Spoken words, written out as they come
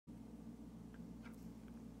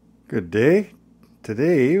Good day.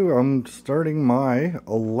 Today I'm starting my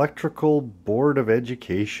electrical board of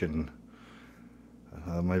education.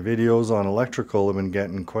 My videos on electrical have been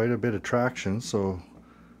getting quite a bit of traction, so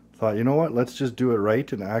I thought, you know what, let's just do it right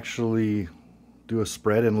and actually do a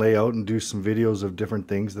spread and layout and do some videos of different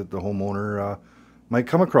things that the homeowner might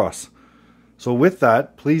come across. So with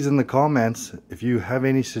that, please in the comments, if you have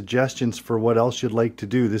any suggestions for what else you'd like to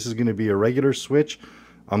do. This is going to be a regular switch.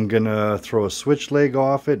 I'm going to throw a switch leg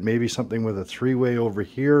off it, maybe something with a three-way over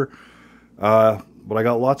here. But I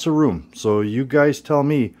got lots of room. So you guys tell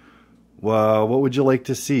me, what would you like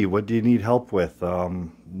to see? What do you need help with?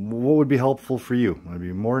 What would be helpful for you? I'd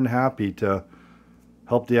be more than happy to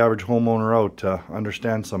help the average homeowner out to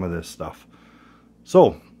understand some of this stuff.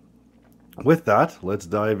 So with that, let's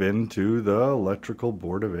dive into the electrical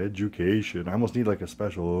board of education. I almost need like a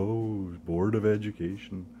special board of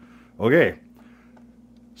education. Okay.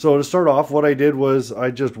 So to start off, what I did was I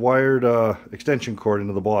just wired a extension cord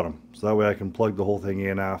into the bottom. So that way I can plug the whole thing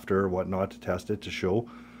in after whatnot to test it to show.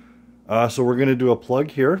 So we're going to do a plug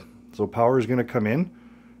here. So power is going to come in.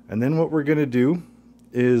 And then what we're going to do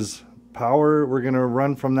is power, we're going to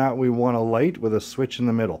run from that. We want a light with a switch in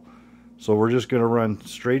the middle. So we're just going to run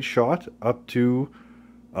straight shot up to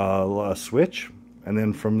a switch. And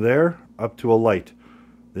then from there up to a light.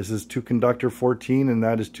 This is 2 conductor 14 and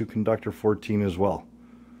that is 2 conductor 14 as well.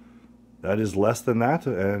 That is less than that,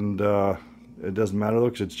 and it doesn't matter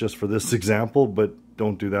though, because it's just for this example, but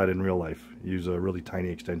don't do that in real life. Use a really tiny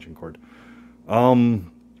extension cord. So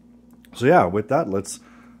yeah, with that,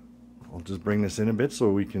 I'll just bring this in a bit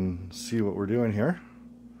so we can see what we're doing here.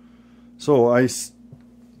 So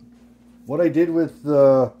what I did with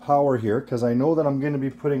the power here, because I know that I'm going to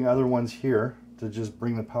be putting other ones here to just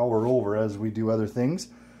bring the power over as we do other things.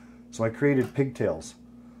 So I created pigtails.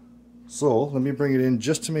 So let me bring it in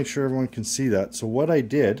just to make sure everyone can see that. So what I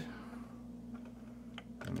did,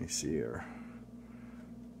 let me see here.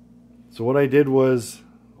 So what I did was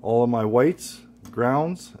all of my whites,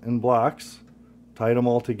 grounds, and blacks, tied them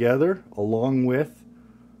all together along with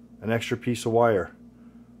an extra piece of wire.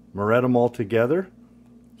 Moret them all together,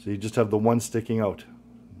 so you just have the one sticking out.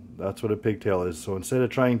 That's what a pigtail is. So instead of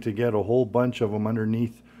trying to get a whole bunch of them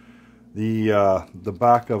underneath the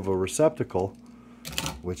back of a receptacle,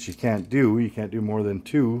 which you can't do more than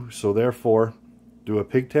 2, so therefore do a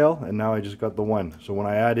pigtail, and now I just got the one. So when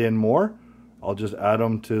I add in more, I'll just add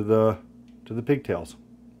them to the pigtails.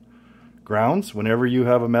 Grounds, whenever you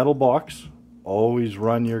have a metal box, always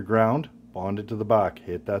run your ground bonded to the back.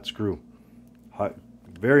 Hit that screw.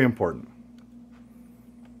 Very important.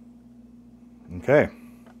 Okay.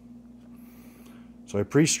 So I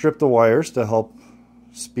pre-stripped the wires to help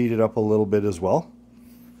speed it up a little bit as well.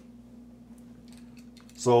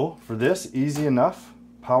 So for this, easy enough.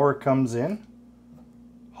 Power comes in,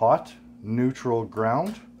 hot, neutral,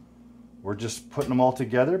 ground. We're just putting them all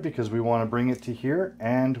together because we want to bring it to here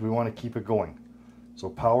and we want to keep it going. So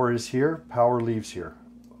power is here, power leaves here.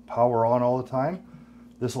 Power on all the time.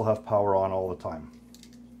 This will have power on all the time.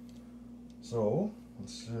 So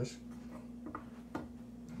let's just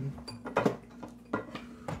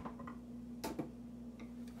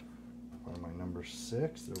find my number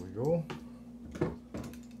 6. There we go.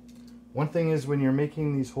 One thing is, when you're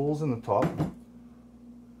making these holes in the top,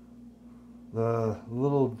 the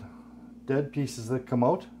little dead pieces that come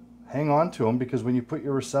out, hang on to them, because when you put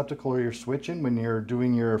your receptacle or your switch in, when you're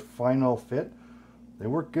doing your final fit, they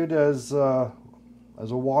work good as a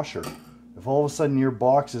washer. If all of a sudden your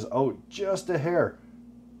box is out just a hair,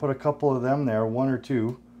 put a couple of them there, 1 or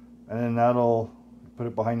 2, and then that'll put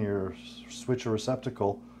it behind your switch or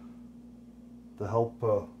receptacle to help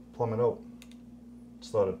plumb it out.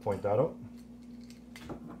 Just thought I'd point that out.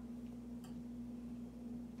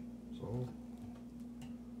 So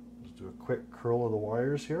let's do a quick curl of the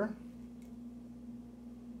wires here.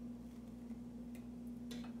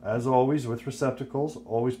 As always with receptacles,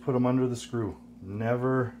 always put them under the screw.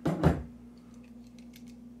 Never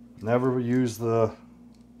use the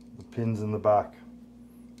pins in the back.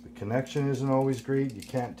 The connection isn't always great. You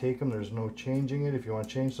can't take them. There's no changing it. If you want to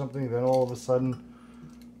change something, then all of a sudden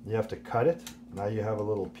you have to cut it. Now you have a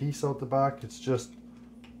little piece out the back. It's just,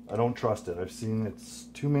 I don't trust it. I've seen it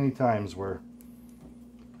too many times where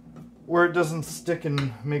it doesn't stick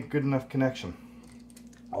and make good enough connection.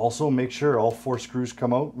 Also, make sure all 4 screws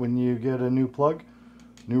come out when you get a new plug,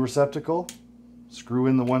 new receptacle. Screw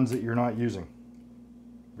in the ones that you're not using.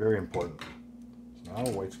 Very important. So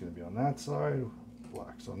now white's going to be on that side,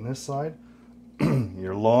 black's on this side.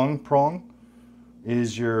 Your long prong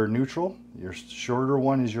is your neutral. Your shorter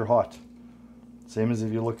one is your hot. Same as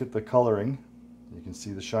if you look at the coloring, you can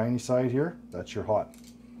see the shiny side here, that's your hot.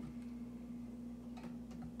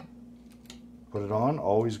 Put it on,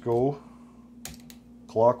 always go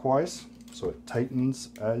clockwise so it tightens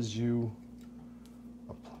as you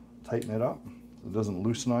tighten it up. It doesn't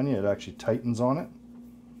loosen on you, it actually tightens on it.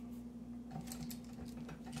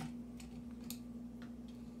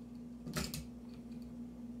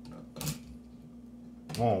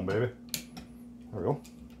 Come on, baby. There we go.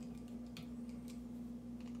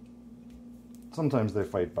 Sometimes they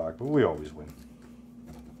fight back, but we always win.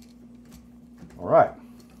 All right.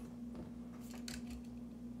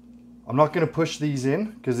 I'm not going to push these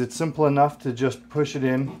in because it's simple enough to just push it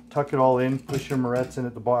in, tuck it all in, push your morettes in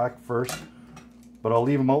at the back first. But I'll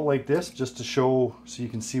leave them out like this just to show so you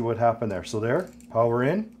can see what happened there. So there, power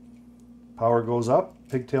in, power goes up,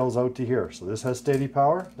 pigtails out to here. So this has steady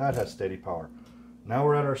power, that has steady power. Now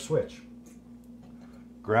we're at our switch.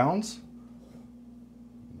 Grounds,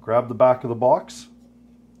 grab the back of the box,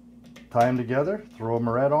 tie them together, throw a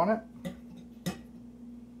moret on it.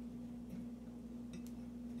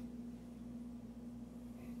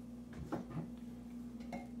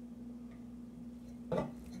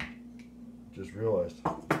 Just realized,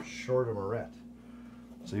 short of moret.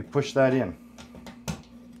 So you push that in.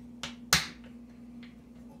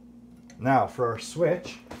 Now for our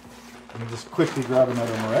switch, let me just quickly grab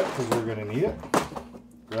another moret because we're going to need it.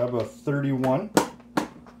 Grab a 31.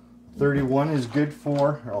 31 is good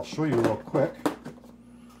for, I'll show you real quick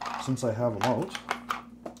since I have them out.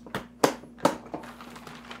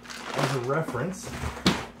 As a reference,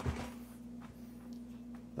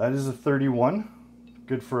 that is a 31,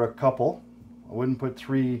 good for a couple. I wouldn't put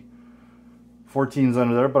 3 14s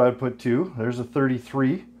under there, but I'd put 2. There's a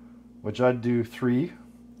 33, which I'd do 3.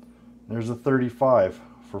 There's a 35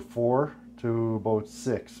 for 4 to about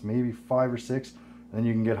 6, maybe 5 or 6, and then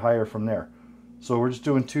you can get higher from there. So we're just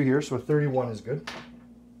doing 2 here, so a 31 is good.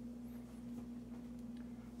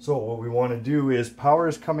 So what we want to do is power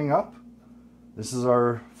is coming up. This is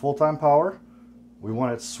our full-time power. We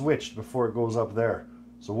want it switched before it goes up there.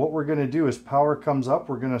 So what we're going to do is power comes up,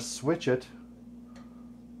 we're going to switch it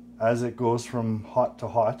as it goes from hot to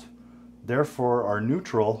hot. Therefore our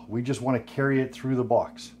neutral, we just want to carry it through the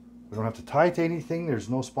box. We don't have to tie it to anything, there's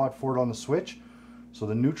no spot for it on the switch. So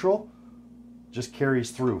the neutral just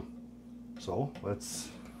carries through. So let's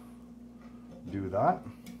do that.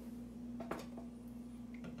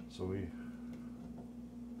 So we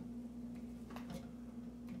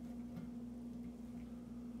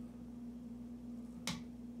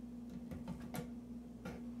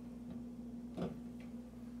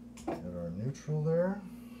get our neutral there.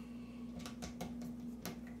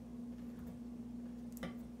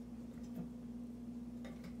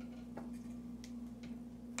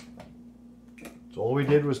 So all we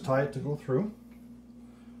did was tie it to go through.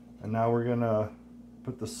 And now we're going to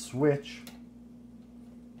put the switch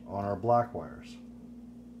on our black wires.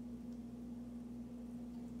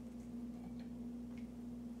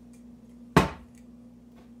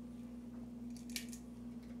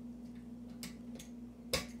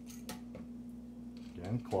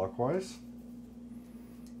 Again, clockwise.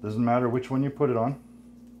 Doesn't matter which one you put it on.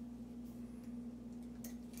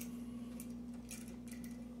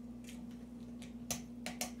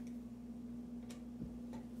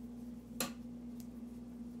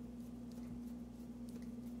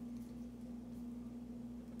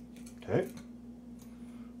 Okay,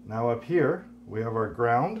 now up here we have our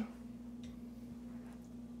ground.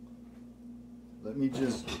 Let me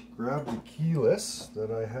just grab the keyless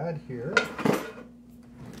that I had here.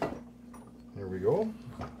 There we go.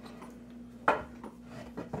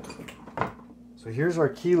 So here's our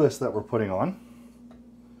keyless that we're putting on.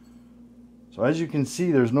 So as you can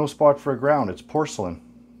see, there's no spot for a ground. It's porcelain.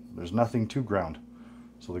 There's nothing to ground.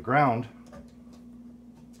 So the ground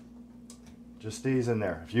just stays in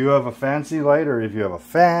there. If you have a fancy light, or if you have a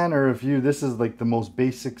fan, or if you, this is like the most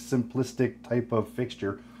basic simplistic type of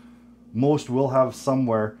fixture, most will have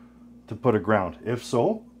somewhere to put a ground. If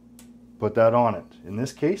so, put that on it. In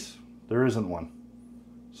this case, there isn't one.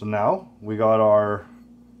 So now we got our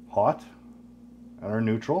hot and our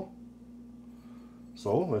neutral.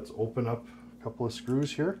 So let's open up a couple of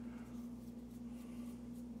screws here.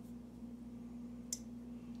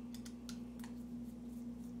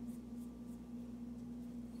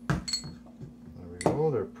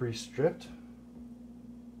 They're pre-stripped.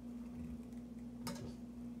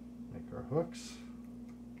 Make our hooks.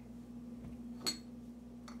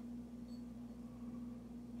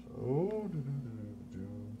 So,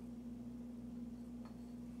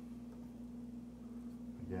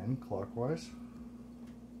 again, clockwise.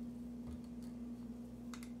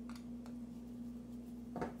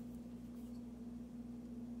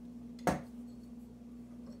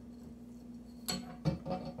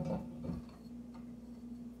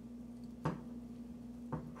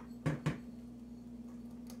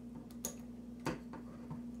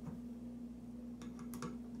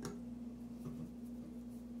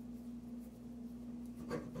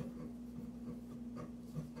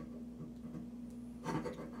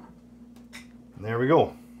 There we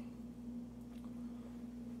go.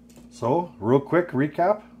 So, real quick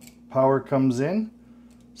recap. Power comes in,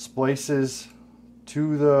 splices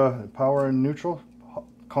to the power and neutral.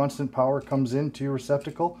 Constant power comes into your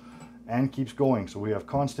receptacle and keeps going. So we have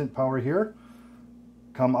constant power here,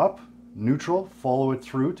 come up, neutral, follow it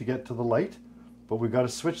through to get to the light, but we've got to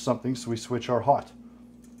switch something, so we switch our hot.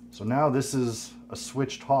 So now this is a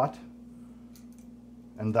switched hot,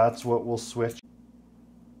 and that's what we'll switch.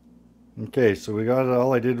 Okay, so we got it.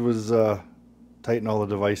 All I did was tighten all the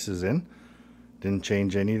devices in, didn't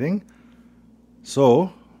change anything.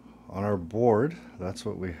 So on our board, that's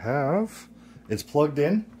what we have. It's plugged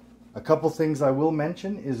in. A couple things I will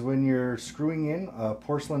mention is when you're screwing in a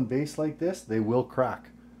porcelain base like this, they will crack.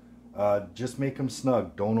 Just make them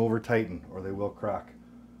snug, don't over tighten or they will crack.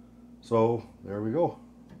 So there we go.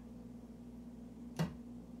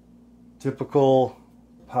 Typical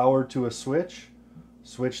power to a switch,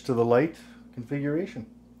 switch to the light configuration.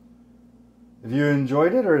 If you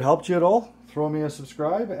enjoyed it or it helped you at all, throw me a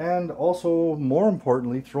subscribe, and also, more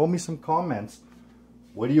importantly, throw me some comments.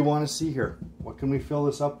 What do you want to see here? What can we fill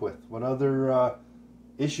this up with? What other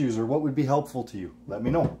issues or what would be helpful to you? Let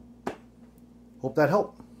me know. Hope that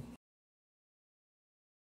helped.